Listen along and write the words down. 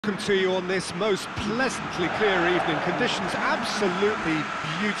Welcome to you on this most pleasantly clear evening. Conditions absolutely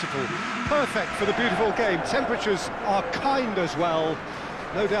beautiful. Perfect for the beautiful game. Temperatures are kind as well.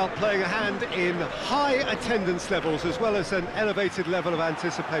 No doubt playing a hand in high attendance levels as well as an elevated level of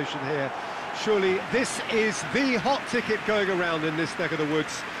anticipation here. Surely this is the hot ticket going around in this neck of the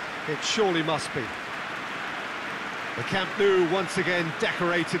woods. It surely must be. The Camp Nou once again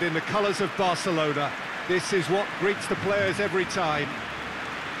decorated in the colours of Barcelona. This is what greets the players every time.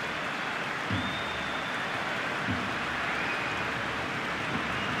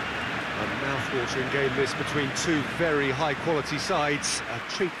 Mouth-watering game this between two very high-quality sides.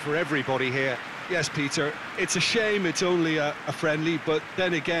 A treat for everybody here. Yes, Peter, it's a shame it's only a friendly, but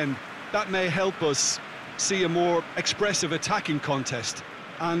then again, that may help us see a more expressive attacking contest.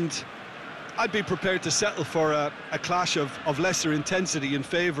 And I'd be prepared to settle for a clash of lesser intensity in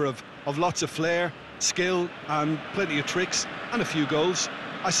favour of lots of flair, skill, and plenty of tricks, and a few goals.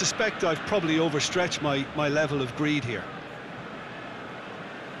 I suspect I've probably overstretched my level of greed here.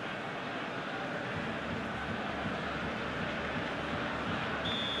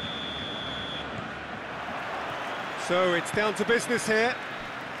 So it's down to business here.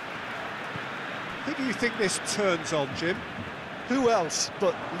 Who do you think this turns on, Jim? Who else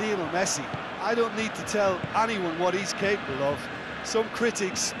but Lionel Messi? I don't need to tell anyone what he's capable of. Some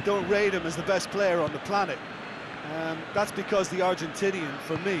critics don't rate him as the best player on the planet. That's because the Argentinian,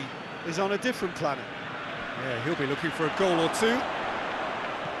 for me, is on a different planet. Yeah, he'll be looking for a goal or two.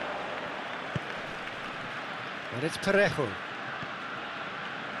 And it's Parejo.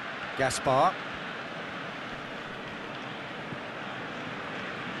 Gaspar.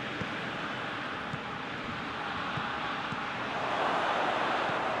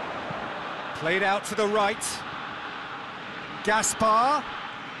 Played out to the right. Gaspar.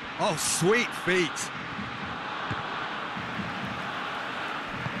 Oh, sweet feet.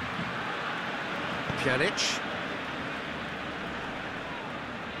 Pjanic.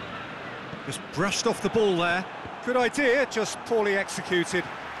 Just brushed off the ball there. Good idea, just poorly executed.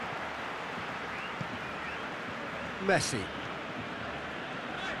 Messi.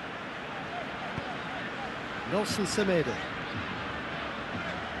 Nelson Semedo.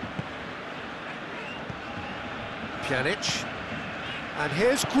 Pjanic, and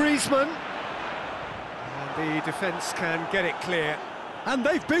here's Griezmann, and the defence can get it clear, and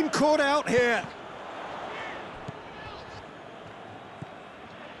they've been caught out here.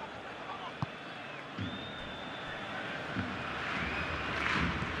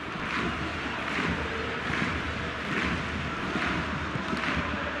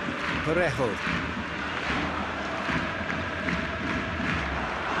 Parejo.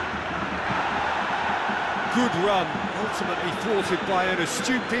 Good run, ultimately thwarted by an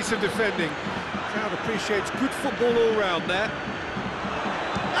astute piece of defending. The crowd appreciates good football all round there.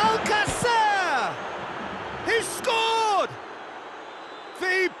 Alcácer! He scored!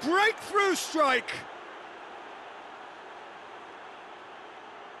 The breakthrough strike!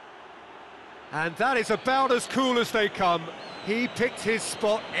 And that is about as cool as they come. He picked his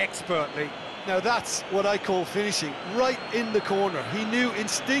spot expertly. Now that's what I call finishing, right in the corner. He knew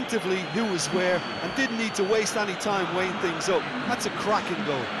instinctively who was where and didn't need to waste any time weighing things up. That's a cracking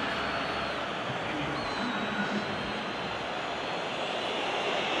goal.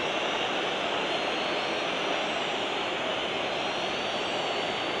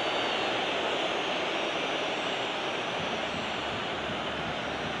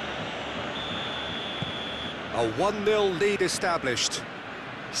 A 1-0 lead established.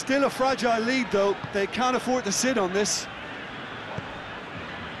 Still a fragile lead, though. They can't afford to sit on this.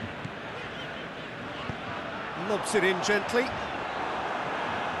 Lobs it in gently.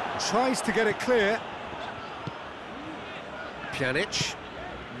 Tries to get it clear. Pjanic.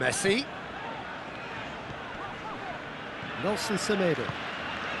 Messi. Nelson Semedo.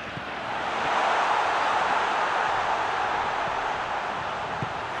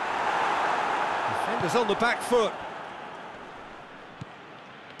 Defenders on the back foot.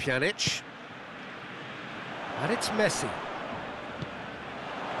 Pjanic, and it's Messi.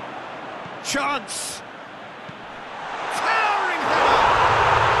 Chance! Towering header!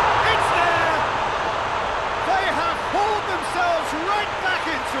 It's there! They have hauled themselves right back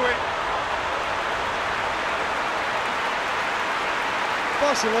into it!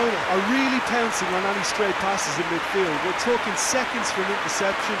 Barcelona are really pouncing on any stray passes in midfield. We're talking seconds from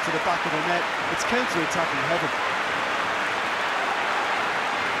interception to the back of the net. It's counter-attacking heaven.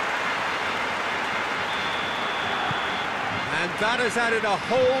 And that has added a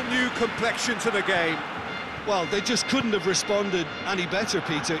whole new complexion to the game. Well, they just couldn't have responded any better,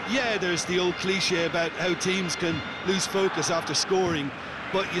 Peter. Yeah, there's the old cliche about how teams can lose focus after scoring,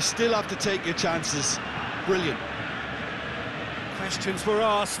 but you still have to take your chances. Brilliant. Questions were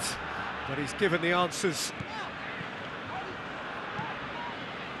asked, but he's given the answers.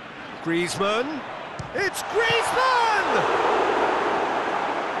 Griezmann. It's Griezmann!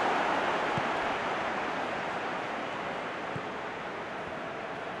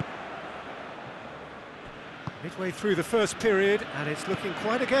 Midway through the first period, and it's looking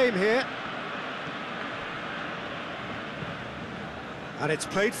quite a game here. And it's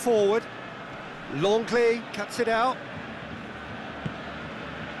played forward. Longley cuts it out.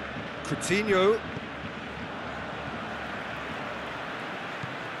 Coutinho.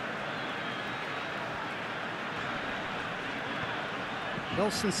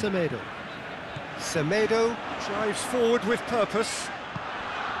 Nelson Semedo. Semedo drives forward with purpose.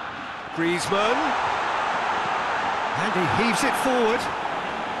 Griezmann. And he heaves it forward.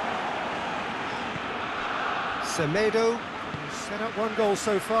 Semedo has set up one goal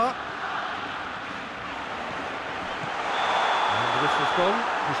so far. And the whistle's gone,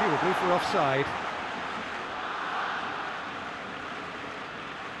 presumably for offside.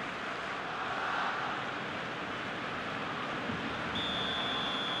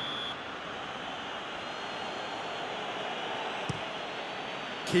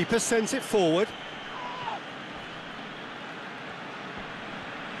 Keeper sends it forward.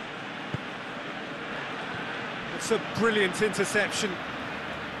 It's a brilliant interception.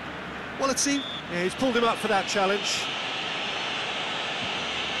 Well, it seemed... Yeah, he's pulled him up for that challenge.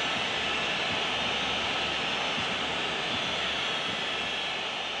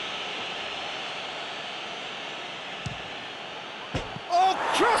 Oh,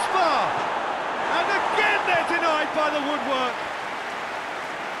 crossbar! And again they're denied by the woodwork.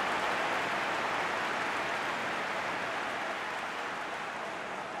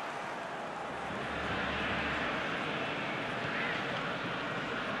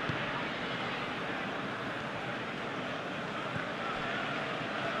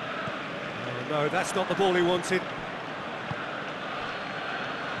 No, that's not the ball he wanted.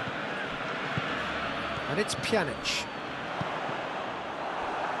 And it's Pjanic.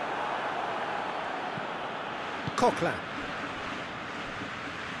 Coquelin.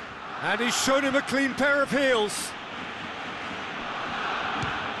 And he's shown him a clean pair of heels.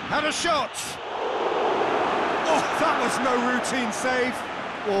 And a shot! Oh, that was no routine save.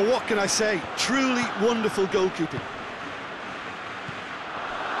 Well, what can I say? Truly wonderful goalkeeping.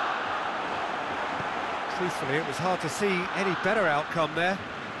 Truthfully, it was hard to see any better outcome there.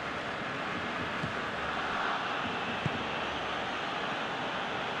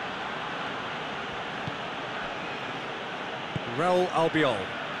 Real Albiol.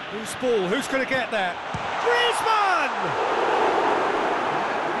 Who's ball? Who's going to get there? Griezmann!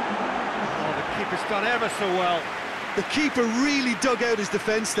 Oh, the keeper's done ever so well. The keeper really dug out his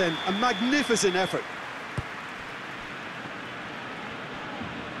defence then. A magnificent effort.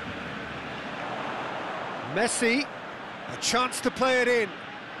 Messi, a chance to play it in.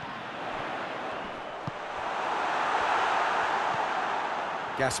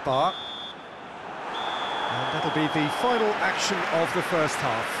 Gaspar. And that'll be the final action of the first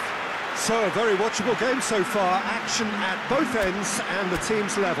half. So, a very watchable game so far. Action at both ends and the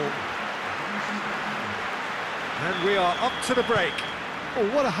team's level. And we are up to the break. Oh,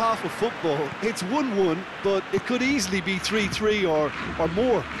 what a half of football. It's 1-1, but it could easily be 3-3 or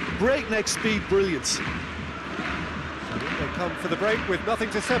more. Breakneck speed brilliance. They come for the break with nothing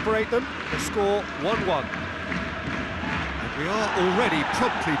to separate them. The score 1-1. And we are already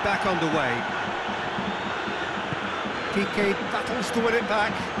promptly back underway. Piqué battles to win it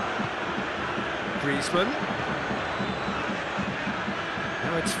back. Griezmann.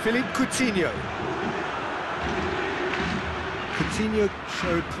 Now it's Philippe Coutinho. Coutinho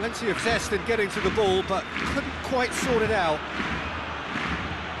showed plenty of zest in getting to the ball, but couldn't quite sort it out.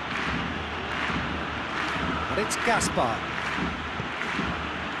 And it's Gaspar.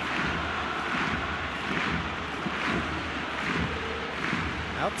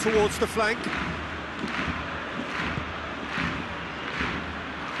 Out towards the flank.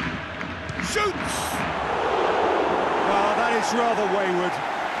 Shoots! Well, that is rather wayward.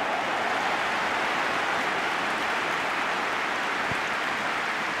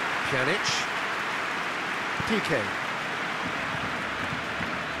 Pjanic. Piqué.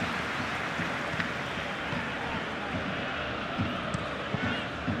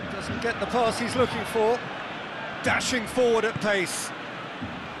 Doesn't get the pass he's looking for. Dashing forward at pace.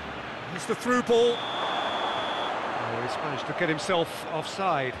 Here's the through ball. Oh, he's managed to get himself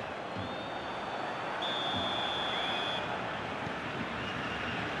offside.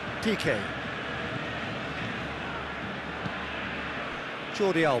 Piqué.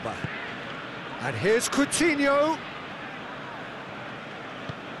 Jordi Alba. And here's Coutinho.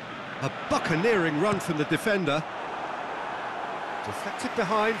 A buccaneering run from the defender. Deflected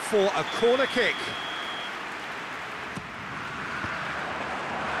behind for a corner kick.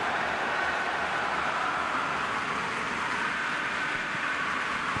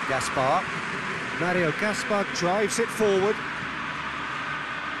 Gaspar. Mario Gaspar drives it forward.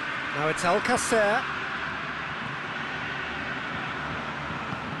 Now it's Alcacer.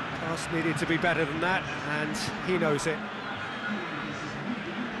 Pass needed to be better than that, and he knows it.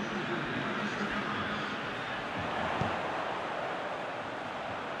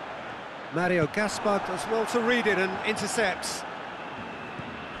 Mario Gaspar does well to read it and intercepts.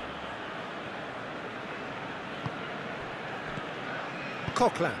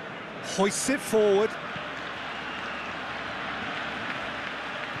 Coquelin hoists it forward.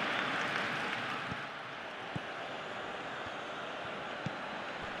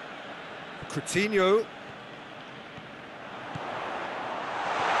 Coutinho.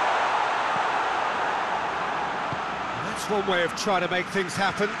 That's one way of trying to make things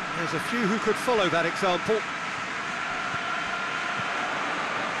happen. There's a few who could follow that example.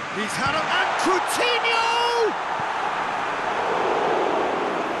 He's had it, and Coutinho!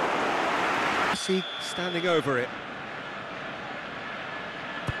 Messi standing over it.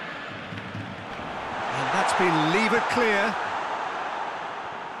 And that's been levered clear.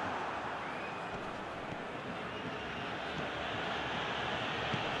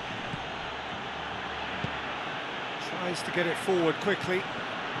 Tries to get it forward quickly.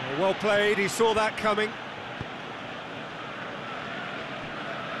 Well played, he saw that coming.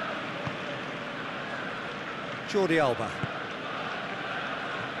 Jordi Alba.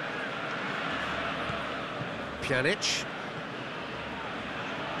 Pjanic.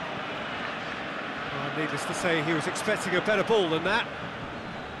 Well, needless to say, he was expecting a better ball than that.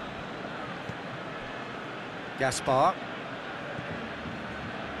 Gaspar.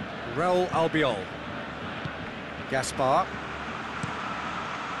 Raul Albiol. Gaspar.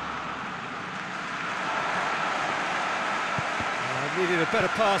 Needed a better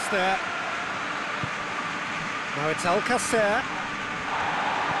pass there. Now it's Alcacer.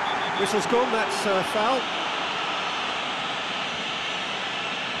 Whistle's gone, that's a foul.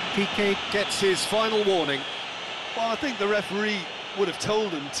 Piqué gets his final warning. Well, I think the referee would have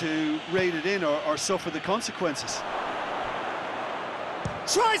told him to rein it in or suffer the consequences.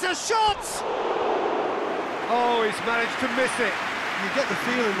 Tries a shot! Oh, he's managed to miss it. You get the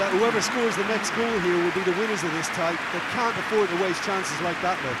feeling that whoever scores the next goal here will be the winners of this tie. They can't afford to waste chances like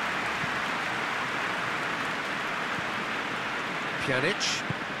that now. Pjanic.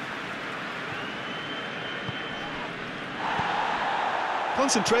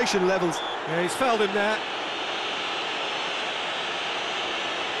 Concentration levels. Yeah, he's fouled him there.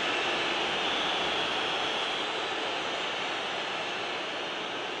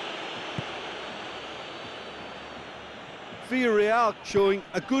 Villarreal showing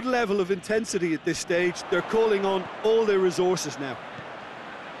a good level of intensity at this stage. They're calling on all their resources now.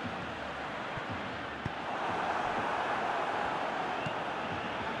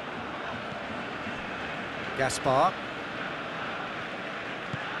 Gaspar.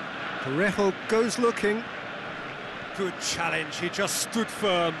 Parejo goes looking. Good challenge, he just stood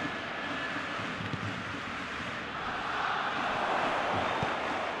firm.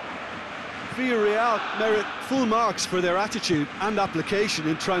 Villarreal merit full marks for their attitude and application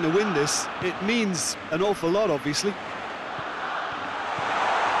in trying to win this. It means an awful lot, obviously.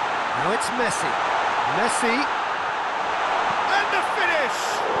 Now it's Messi. Messi. And the finish!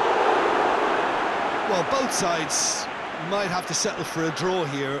 Well, both sides might have to settle for a draw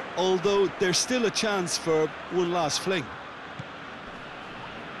here, although there's still a chance for one last fling.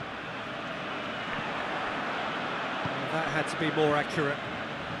 Well, that had to be more accurate.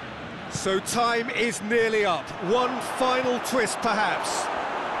 So time is nearly up. One final twist, perhaps.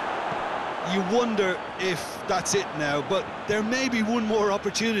 You wonder if that's it now, but there may be one more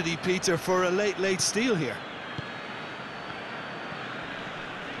opportunity, Peter, for a late steal here.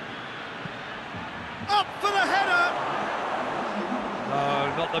 Up for the header!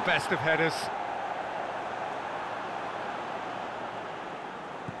 Oh, not the best of headers.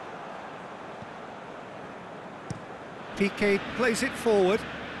 Piqué plays it forward.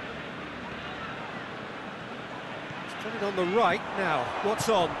 Put it on the right now. What's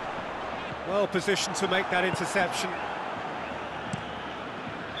on? Well positioned to make that interception.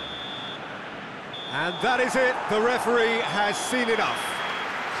 And that is it. The referee has seen enough.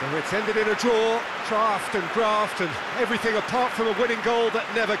 So it's ended in a draw, draft and graft and everything apart from a winning goal that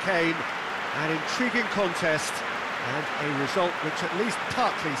never came. An intriguing contest, And a result which at least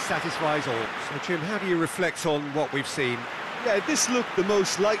partly satisfies all. So, Jim, how do you reflect on what we've seen? Yeah, this looked the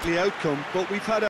most likely outcome, but we've had